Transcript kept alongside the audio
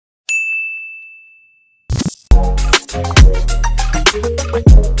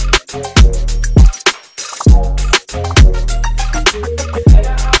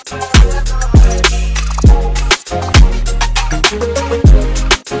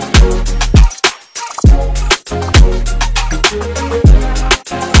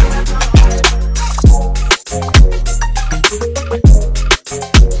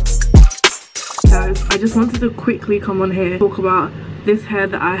just wanted to quickly come on here, talk about this hair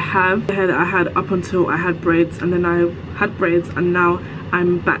that I have, the hair that I had up until I had braids, and then I had braids, and now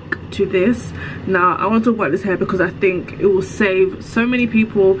I'm back to this. Now I want to talk about this hair because I think it will save so many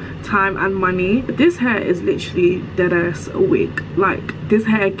people time and money. This hair is literally dead ass a wig. Like, this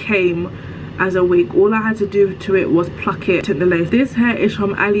hair came as a wig. All I had to do to it was pluck it, tint the lace. This hair is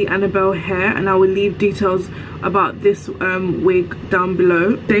from Annabelle hair, and I will leave details about this wig down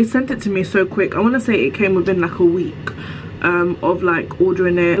below. They sent it to me so quick. I want to say it came within like a week of like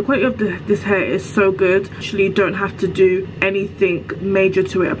ordering it. The quality of this hair is so good. Actually don't have to do anything major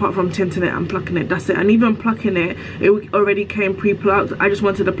to it apart from tinting it and plucking it. That's it. And even plucking it, it already came pre-plucked. I just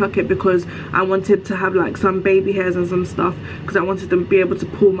wanted to pluck it because I wanted to have like some baby hairs and some stuff, because I wanted to be able to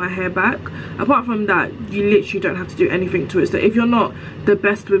pull my hair back. Apart from that, you literally don't have to do anything to it. So if you're not the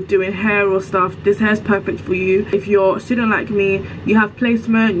best with doing hair or stuff, this hair is perfect for you. If you're a student like me, you have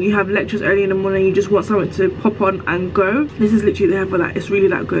placement, you have lectures early in the morning, you just want something to pop on and go, this is literally the hair for that. It's really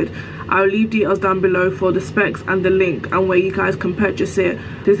that good. I'll leave details down below for the specs and the link and where you guys can purchase it.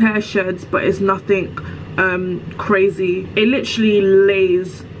 This hair sheds, but it's nothing crazy. It literally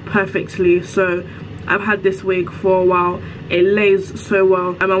lays perfectly. So I've had this wig for a while. It lays so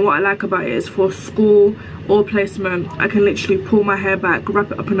well, and what I like about it is for school or placement, I can literally pull my hair back,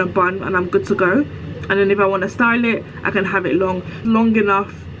 wrap it up in a bun, and I'm good to go. And then if I want to style it, I can have it long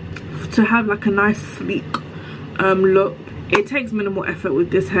enough to have like a nice sleek look. It takes minimal effort with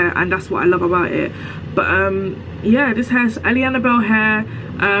this hair, and that's what I love about it. But yeah, this hair is Annabelle hair.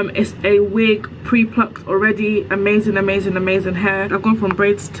 It's a wig pre-plucked already. Amazing hair. I've gone from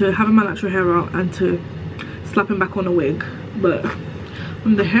braids to having my natural hair out and to slapping back on a wig, but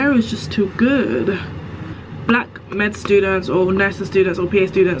the hair is just too good. Black med students or nursing students or PA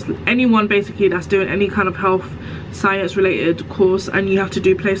students, anyone basically that's doing any kind of health science related course and you have to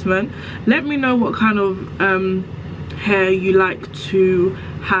do placement, let me know what kind of hair you like to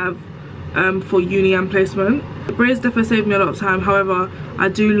have for uni and placement. The braids definitely saved me a lot of time. However, I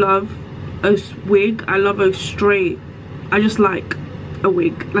do love a wig. I love a straight, I just like a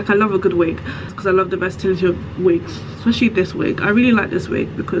wig. Like, I love a good wig because I love the versatility of wigs, especially this wig. I really like this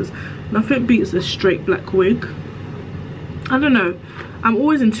wig because nothing beats a straight black wig. I don't know, I'm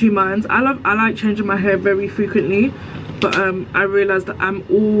always in two minds. I like changing my hair very frequently, but I realized that I'm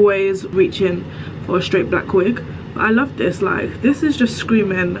always reaching for a straight black wig. But I love this. Like, this is just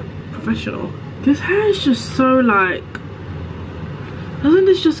screaming professional. This hair is just so like, doesn't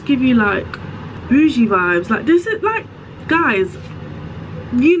this just give you like bougie vibes? Like, this is like, guys,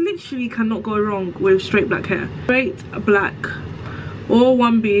 you literally cannot go wrong with straight black hair. Straight black or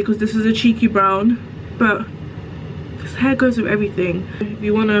 1B, because this is a cheeky brown, but this hair goes with everything. If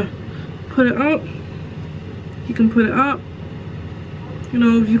you want to put it up, you can put it up. You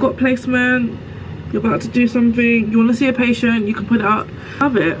know, if you've got placement, you're about to do something, you want to see a patient, you can put it up.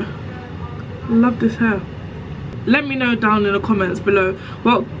 Love it. Love this hair. Let me know down in the comments below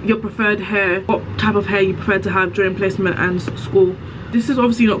what your preferred hair, what type of hair you prefer to have during placement and school. This is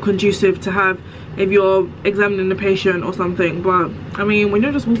obviously not conducive to have if you're examining the patient or something, but I mean, when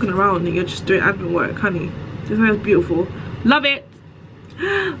you're just walking around and you're just doing admin work, honey, this hair is beautiful. Love it.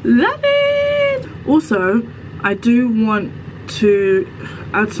 Love it. Also, I do want to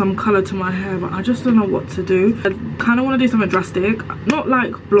add some color to my hair, but I just don't know what to do. I kind of want to do something drastic, not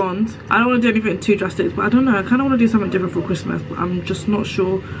like blonde. I don't want to do anything too drastic, but I don't know, I kind of want to do something different for Christmas, but I'm just not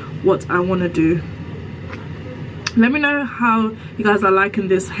sure what I want to do. Let me know how you guys are liking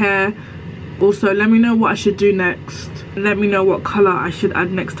this hair. Also, let me know what I should do next. Let me know what color I should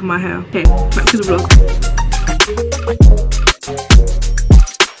add next to my hair. Okay, back to the vlog.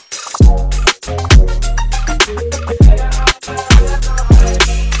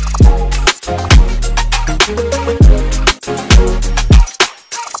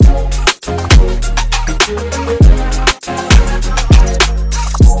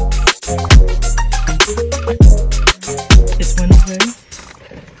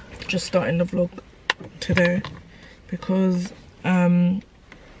 Just starting the vlog today because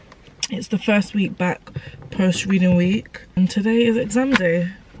it's the first week back post reading week, and today is exam day.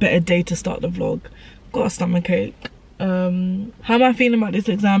 Better day to start the vlog. Got a stomachache. How am I feeling about this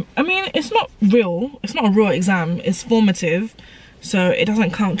exam? I mean, it's not a real exam. It's formative, so it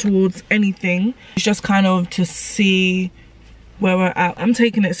doesn't count towards anything. It's just kind of to see where we're at. I'm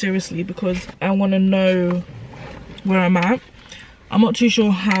taking it seriously because I want to know where I'm at. I'm not too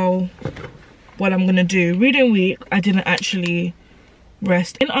sure what I'm gonna do. Reading week, I didn't actually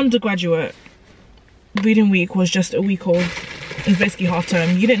rest. In undergraduate, reading week was just a week of, it's basically half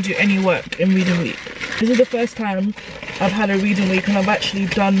term. You didn't do any work in reading week. This is the first time I've had a reading week and I've actually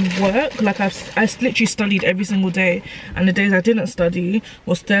done work. Like I literally studied every single day, and the days I didn't study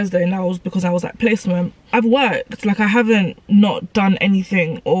was Thursday, and that was because I was at placement. I've worked, like I haven't not done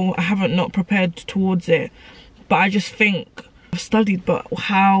anything, or I haven't not prepared towards it, but I just think I've studied, but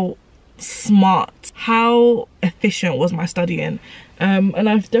how smart, how efficient was my studying? And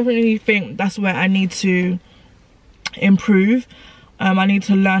I definitely think that's where I need to improve. I need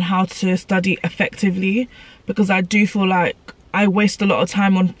to learn how to study effectively, because I do feel like I waste a lot of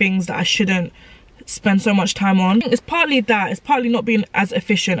time on things that I shouldn't spend so much time on. It's partly that, it's partly not being as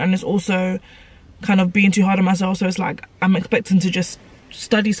efficient, and it's also kind of being too hard on myself. So it's like I'm expecting to just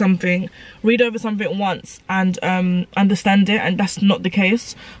study something, read over something once and understand it, and that's not the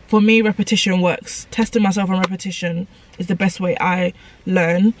case. For me, repetition works. Testing myself on repetition is the best way I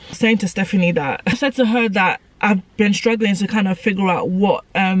learn. Saying to Stephanie that, I said to her that I've been struggling to kind of figure out what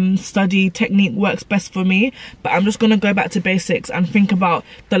study technique works best for me, but I'm just gonna go back to basics and think about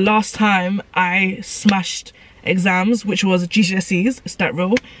the last time I smashed exams, which was GCSEs. Is that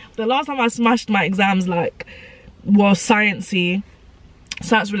real? The last time I smashed my exams, like, was science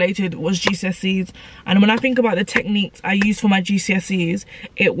related, was GCSEs. And when I think about the techniques I used for my GCSEs,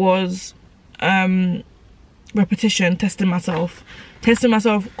 it was repetition, testing myself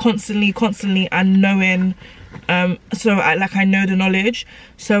constantly and knowing, so I know the knowledge.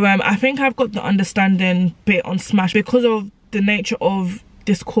 So I think I've got the understanding bit on smash. Because of the nature of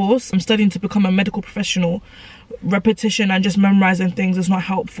this course, I'm studying to become a medical professional. Repetition and just memorizing things is not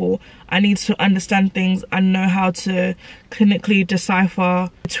helpful. I need to understand things and know how to clinically decipher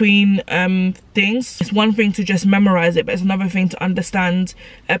between things. It's one thing to just memorize it, but it's another thing to understand.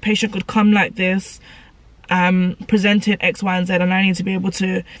 A patient could come like this, presenting X, Y, and Z, and I need to be able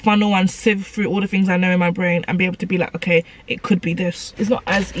to funnel and sieve through all the things I know in my brain and be able to be like, okay, it could be this. It's not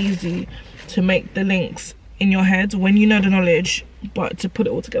as easy to make the links in your head when you know the knowledge, but to put it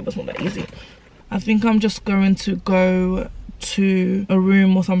all together is not that easy. I think I'm just going to go to a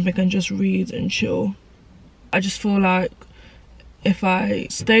room or something and just read and chill. I just feel like if I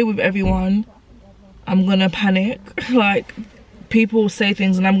stay with everyone, I'm gonna panic. Like, people say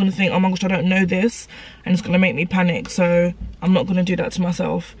things and I'm gonna think, oh my gosh, I don't know this, and it's gonna make me panic. So I'm not gonna do that to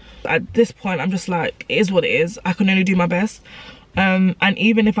myself. At this point, I'm just like, it is what it is. I can only do my best. And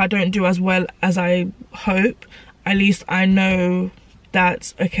even if I don't do as well as I hope, at least I know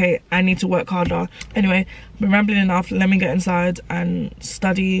that, okay, I need to work harder. Anyway, I've been rambling enough. Let me get inside and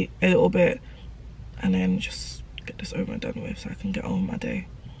study a little bit, and then just get this over and done with so I can get on with my day.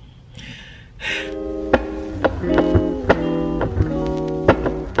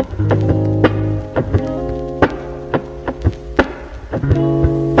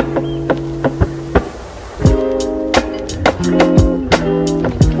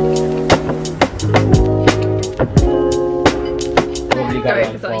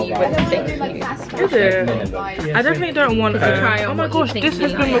 Is it? I definitely don't want to try. Oh my gosh, this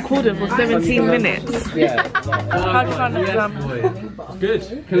has been recorded for 17 minutes. How do you find the exam? Good.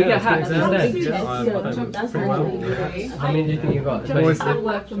 Can we get hats instead? How many do you think you got? That was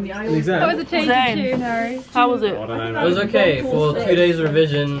a change of tune, Harry. How was it? It was okay. For 2 days of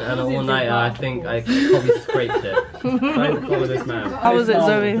revision and a all nighter, I think I probably scraped it. Don't follow this man. How was it,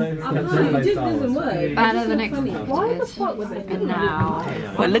 Zoe? Better than expected. And now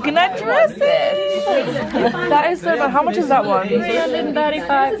we're looking at dresses. That is so bad. How much is that one?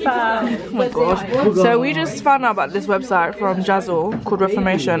 £335. Oh my gosh. So we just found out about this website from Jazzle called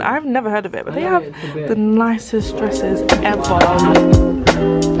Reformation. I've never heard of it, but they have the nicest dresses ever.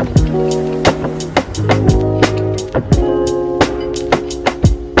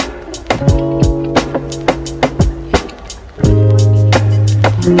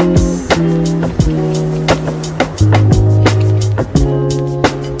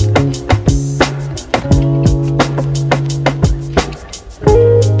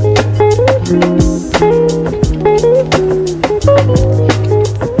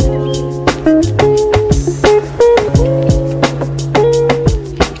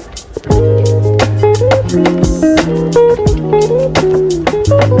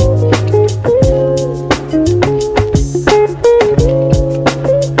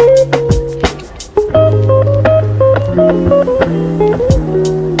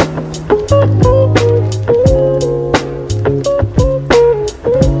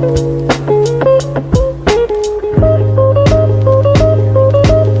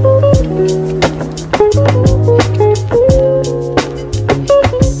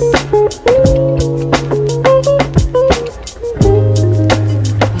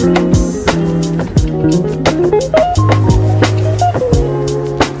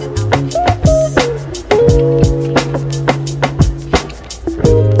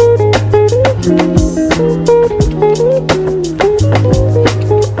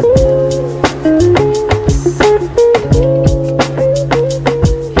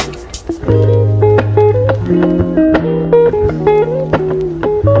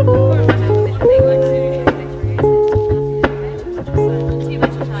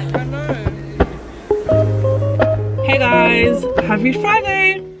 Happy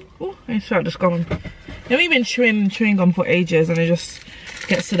Friday! Oh, I swear it's gone. I've been chewing gum for ages and it just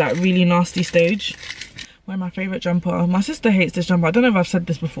gets to that really nasty stage. Wear my favourite jumper. My sister hates this jumper. I don't know if I've said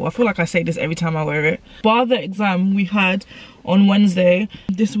this before. I feel like I say this every time I wear it. Bar the exam we had on Wednesday,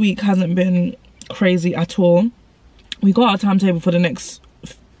 this week hasn't been crazy at all. We got our timetable for the next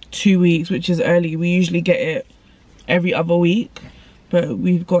 2 weeks, which is early. We usually get it every other week, but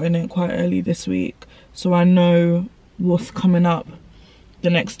we've gotten it quite early this week. So I know what's coming up the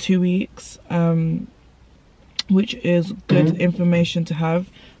next 2 weeks, which is good information to have.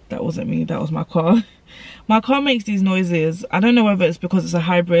 That wasn't me, that was my car. My car makes these noises. I don't know whether it's because it's a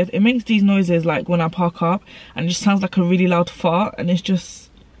hybrid. It makes these noises like when I park up, and it just sounds like a really loud fart, and it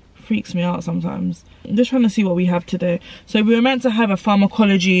just freaks me out sometimes. I'm just trying to see what we have today. So we were meant to have a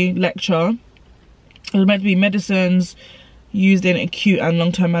pharmacology lecture. It was meant to be medicines used in acute and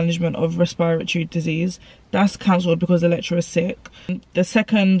long-term management of respiratory disease. That's cancelled because the lecturer is sick. The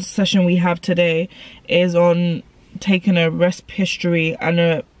second session we have today is on taking a resp history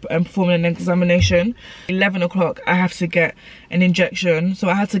and performing an examination. 11 o'clock I have to get an injection, so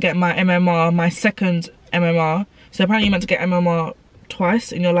I had to get my MMR, my second MMR. So apparently you're meant to get MMR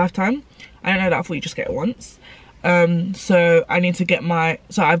twice in your lifetime. I don't know that, I thought you just get it once. So I need to get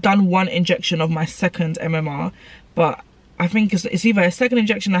so I've done one injection of my second MMR, but I think it's either a second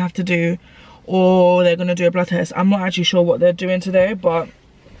injection I have to do or they're going to do a blood test. I'm not actually sure what they're doing today, but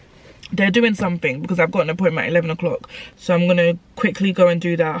they're doing something because I've got an appointment at 11 o'clock. So I'm going to quickly go and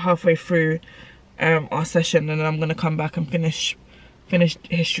do that halfway through our session, and then I'm going to come back and finish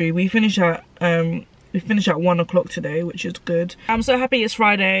history. We finish at 1 o'clock today, which is good. I'm so happy it's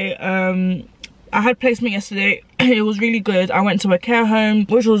Friday. I had placement yesterday. It was really good. I went to a care home,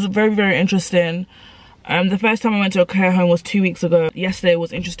 which was very, very interesting. The first time I went to a care home was 2 weeks ago. Yesterday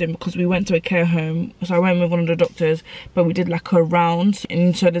was interesting because we went to a care home. So I went with one of the doctors, but we did like a round.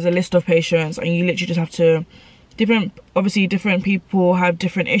 And so there's a list of patients and you literally just have to, obviously different people have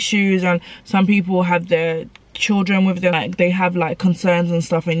different issues, and some people have their children with them. Like they have like concerns and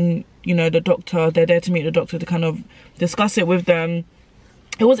stuff, and you know, they're there to meet the doctor to kind of discuss it with them.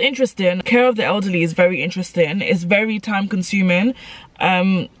 It was interesting. Care of the elderly is very interesting. It's very time consuming.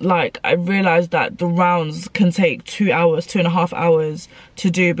 Like I realized that the rounds can take 2 hours, 2.5 hours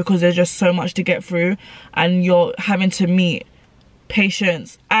to do because there's just so much to get through, and you're having to meet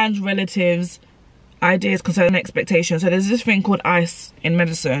patients and relatives, ideas, concerns and expectations. So there's this thing called ICE in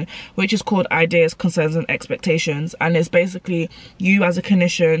medicine, which is called ideas, concerns and expectations, and it's basically you as a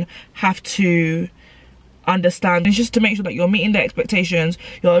clinician have to understand. It's just to make sure that you're meeting their expectations,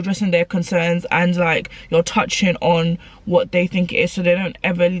 you're addressing their concerns, and like you're touching on what they think it is, so they don't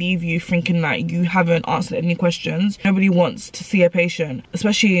ever leave you thinking like you haven't answered any questions. Nobody wants to see a patient,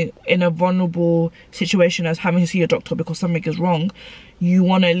 especially in a vulnerable situation as having to see a doctor because something is wrong. You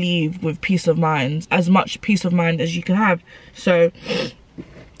want to leave with peace of mind, as much peace of mind as you can have. So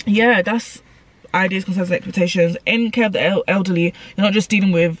yeah, that's ideas, concerns and expectations. In care of the elderly, you're not just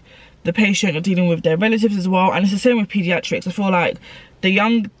dealing with the patient, you're dealing with their relatives as well. And it's the same with pediatrics. I feel like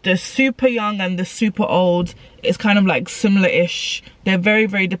the super young and the super old is kind of like similar-ish. They're very,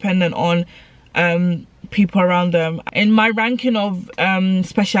 very dependent on people around them. In my ranking of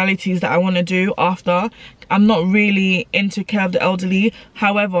specialities that I want to do after, I'm not really into care of the elderly.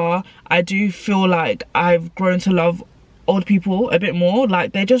 However, I do feel like I've grown to love old people a bit more.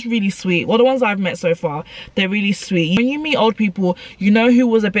 Like they're just really sweet. Well, the ones I've met so far, they're really sweet. When you meet old people, you know who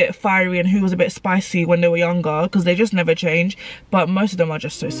was a bit fiery and who was a bit spicy when they were younger, because they just never change. But most of them are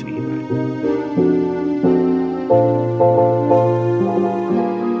just so sweet. Here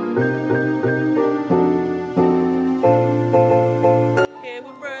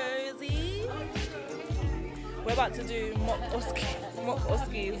with Rosie. We're about to do mock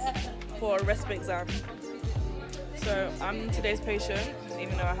OSCEs for a respite exam. So I'm today's patient,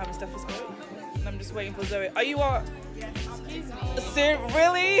 even though I have a stethoscope, and I'm just waiting for Zoe. Are you what? Yes. Excuse me.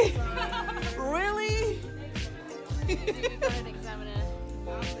 Really? Really?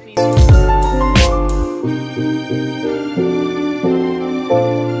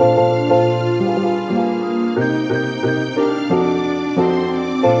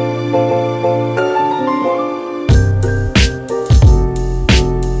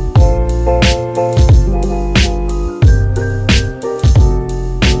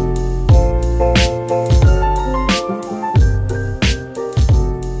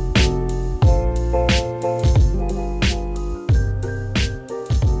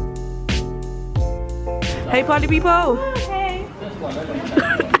 Hey party people! Hey!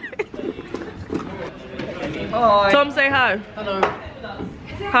 Hi! Tom, say hi! Hello!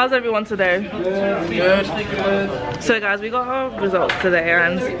 How's everyone today? Good. So guys, we got our results today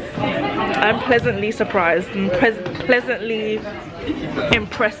and I'm pleasantly surprised and pleasantly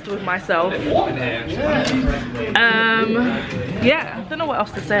impressed with myself. Yeah, I don't know what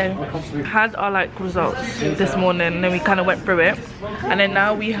else to say. Had our like results this morning and then we kind of went through it, and then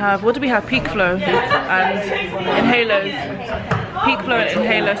now we have, what do we have? Peak flow and inhalers. Peak flow and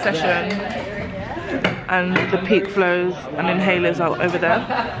inhaler session, and the peak flows and inhalers are over there.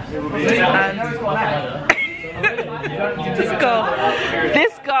 And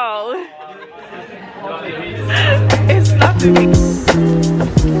this girl is slapping me.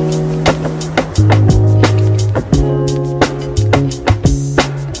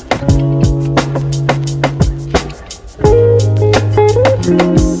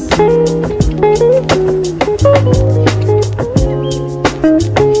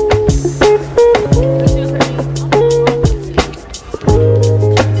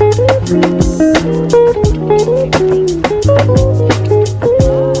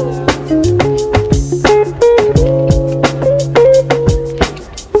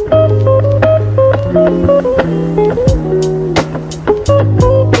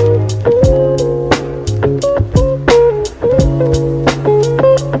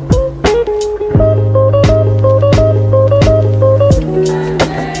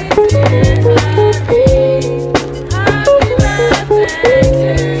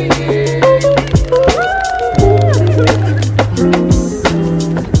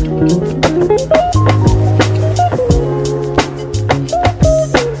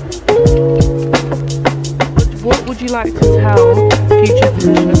 Like to tell future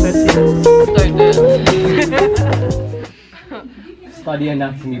physician associates? Don't do it. Study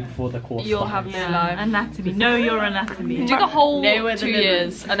anatomy before the course. You'll have no life. Anatomy. Know your anatomy. Do the whole 2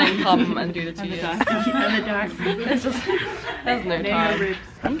 years and then come and do the 2 years. And the dark. There's no time.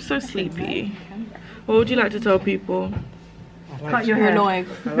 I'm so sleepy. What would you like to tell people? Cut your hair. Annoying.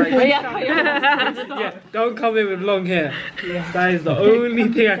 Yeah, don't come in with long hair. That is the only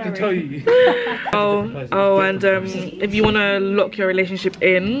thing I can tell you. Oh, and if you want to lock your relationship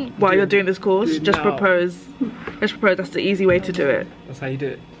in while you're doing this course, just propose. Just propose. That's the easy way to do it. That's how you do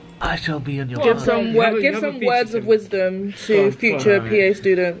it. I shall be on your Give some words of wisdom to future PA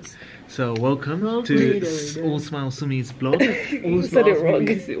students. So welcome to SimiAllsmiles Sumi's blog. All said it wrong.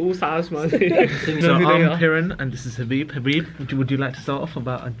 All SimiAllsmiles. So I'm Piran and this is Habib. Habib, would you like to start off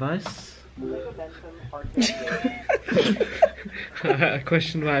about advice? I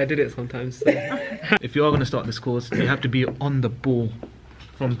question why I did it sometimes. So. If you are going to start this course, you have to be on the ball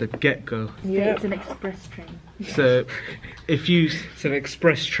from the get-go. Yeah. It's an express train. So if you... It's an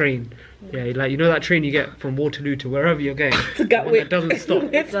express train. Yeah, like you know that train you get from Waterloo to wherever you're going? It doesn't stop.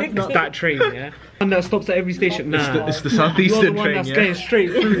 It's that train, yeah? One that stops at every station. Nah. It's the southeastern You're the one train, that's yeah? going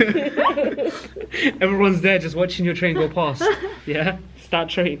straight through. Everyone's there just watching your train go past. Yeah? It's that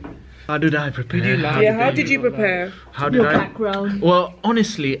train. How did I prepare? How did you prepare? How did Your I? background. Well,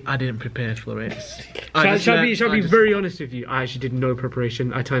 honestly, I didn't prepare for it. Shall I be very honest with you? I actually did no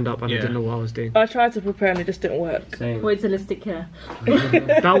preparation. I turned up and I didn't know what I was doing. I tried to prepare and it just didn't work. Same. What's holistic care?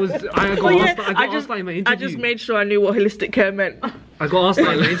 That was I got asked that in my interview. I just made sure I knew what holistic care meant. I got asked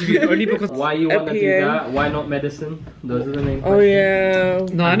that in my interview only because Why you want to do that? Why not medicine? Those are the main Oh questions.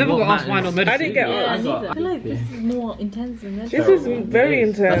 yeah. No, I never got asked why not medicine. I didn't get Yeah, asked. neither. I feel like this is more intense than that. This is very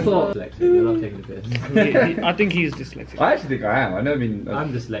That's intense. what dyslexic. You're not taking the piss. I think he's dyslexic. I actually think I am. I know. I mean,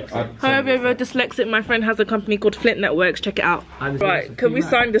 I'm dyslexic. Hi, if you're dyslexic, my friend has a company called Flint Networks. Check it out. I'm Right, dyslexic. can we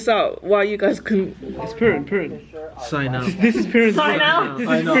sign this out while you guys can? It's Piran. Sign out. This is Piran's Sign vlog. out. This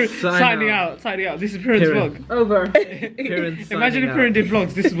Sign out. is signing out. This is Piran's Piran. vlog. Over. Imagine if Piran did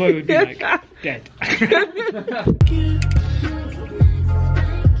vlogs. This is what it would be like. Dead.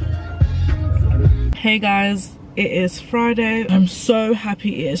 Hey guys, it is Friday. I'm so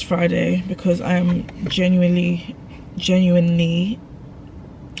happy it is Friday because I am genuinely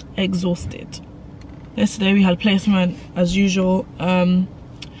exhausted. Yesterday we had placement as usual. I'm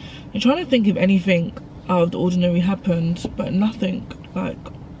trying to think if anything out of the ordinary happened, but nothing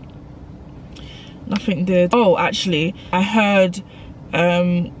did. Oh, actually, I heard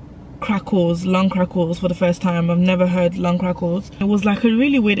crackles, lung crackles for the first time. I've never heard lung crackles. It was like a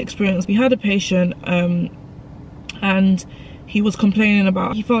really weird experience. We had a patient and he was complaining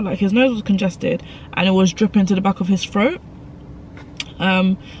about, he felt like his nose was congested and it was dripping to the back of his throat,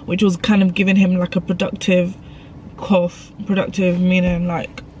 which was kind of giving him like a productive cough. Productive meaning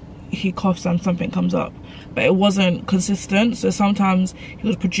like he coughs and something comes up, but it wasn't consistent. So sometimes he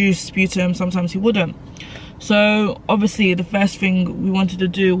would produce sputum, sometimes he wouldn't. So obviously the first thing we wanted to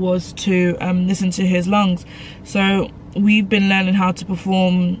do was to listen to his lungs. So we've been learning how to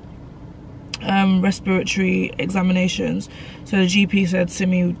perform respiratory examinations. So the GP said,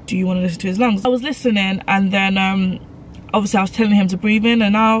 Simi, do you want to listen to his lungs? I was listening, and then obviously I was telling him to breathe in,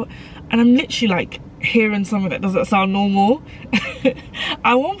 and I'm literally like hearing something that doesn't sound normal.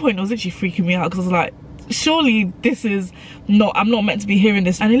 At one point it was literally freaking me out, because I was like, surely this is not, I'm not meant to be hearing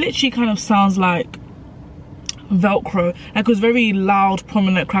this. And it literally kind of sounds like Velcro, like it was very loud,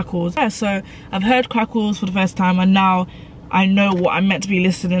 prominent crackles. Yeah, so I've heard crackles for the first time, and now I know what I'm meant to be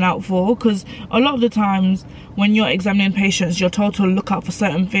listening out for, because a lot of the times when you're examining patients, you're told to look out for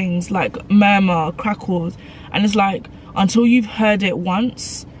certain things like murmur, crackles, and it's like, until you've heard it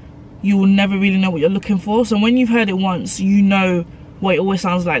once, you will never really know what you're looking for. So when you've heard it once, you know what it always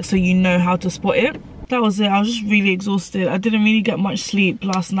sounds like, so you know how to spot it. That was it. I was just really exhausted. I didn't really get much sleep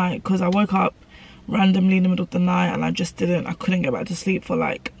last night, because I woke up randomly in the middle of the night, and I couldn't get back to sleep for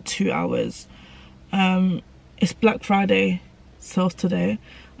like 2 hours. It's Black Friday sales today,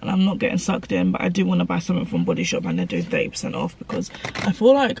 and I'm not getting sucked in, but I do want to buy something from Body Shop, and they're doing 30% off, because I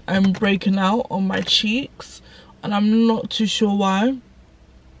feel like I'm breaking out on my cheeks, and I'm not too sure why.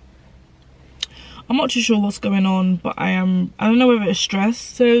 I'm not too sure what's going on, but I don't know whether it's stress.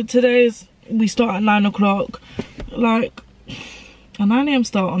 So we start at 9 o'clock. Like, a 9 AM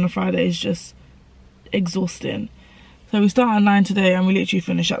start on a Friday is just exhausting. So we start at 9 today, and we literally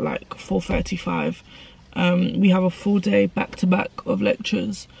finish at like 4:35. We have a full day back-to-back of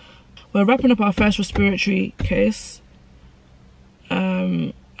lectures. We're wrapping up our first respiratory case,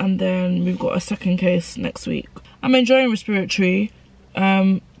 and then we've got a second case next week. I'm enjoying respiratory.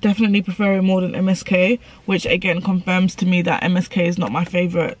 Definitely prefer it more than MSK, which again confirms to me that MSK is not my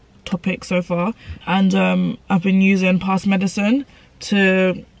favourite topic so far. And I've been using past medicine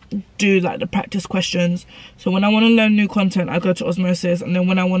to do like the practice questions. So when I want to learn new content, I go to osmosis, and then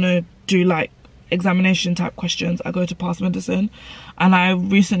when I want to do like examination type questions, I go to past medicine. And I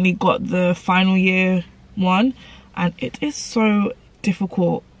recently got the final year one, and it is so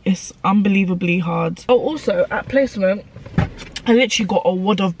difficult. It's unbelievably hard. Oh, also at placement, I literally got a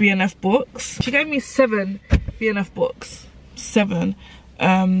wad of BNF books. She gave me 7 BNF books. 7.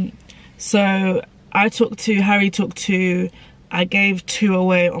 So I took 2, Harry took 2, I gave 2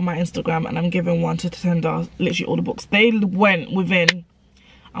 away on my Instagram, and I'm giving 1 to Tender. Literally all the books. They went within,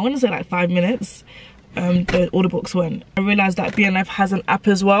 I want to say like 5 minutes. All the books went. I realised that BNF has an app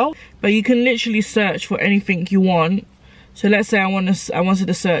as well, but you can literally search for anything you want. So let's say I wanted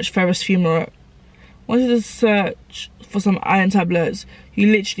to search ferrous fumarate. Wanted to search for some iron tablets. You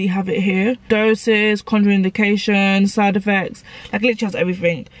literally have it here. Doses, contraindications, side effects, like literally has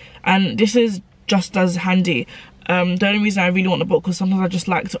everything. And this is just as handy. The only reason I really want the book, because sometimes I just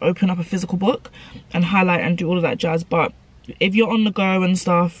like to open up a physical book and highlight and do all of that jazz. But if you're on the go and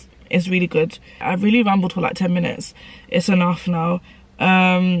stuff, it's really good. I really rambled for like 10 minutes. It's enough now.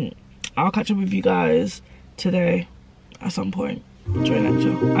 I'll catch up with you guys today at some point during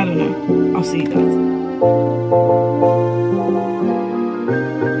lecture. I don't know. I'll see you guys.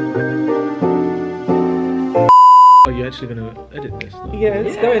 Are you actually going to edit this? Though? Yeah,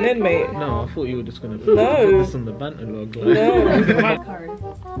 it's going in, mate. No, I thought you were just going to No. put this on the banter log. Like. No.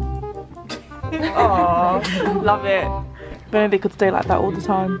 Aww, love it. Benedict could stay like that all the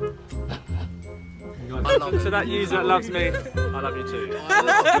time. To that user that loves me, I love you too.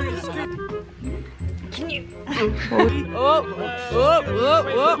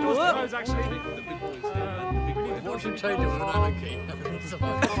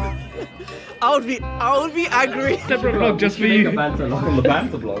 I would be angry. Separate vlog just for you. A banter log on the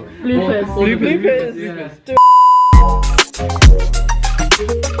banter blog. Bloopers. Bloopers. Yeah.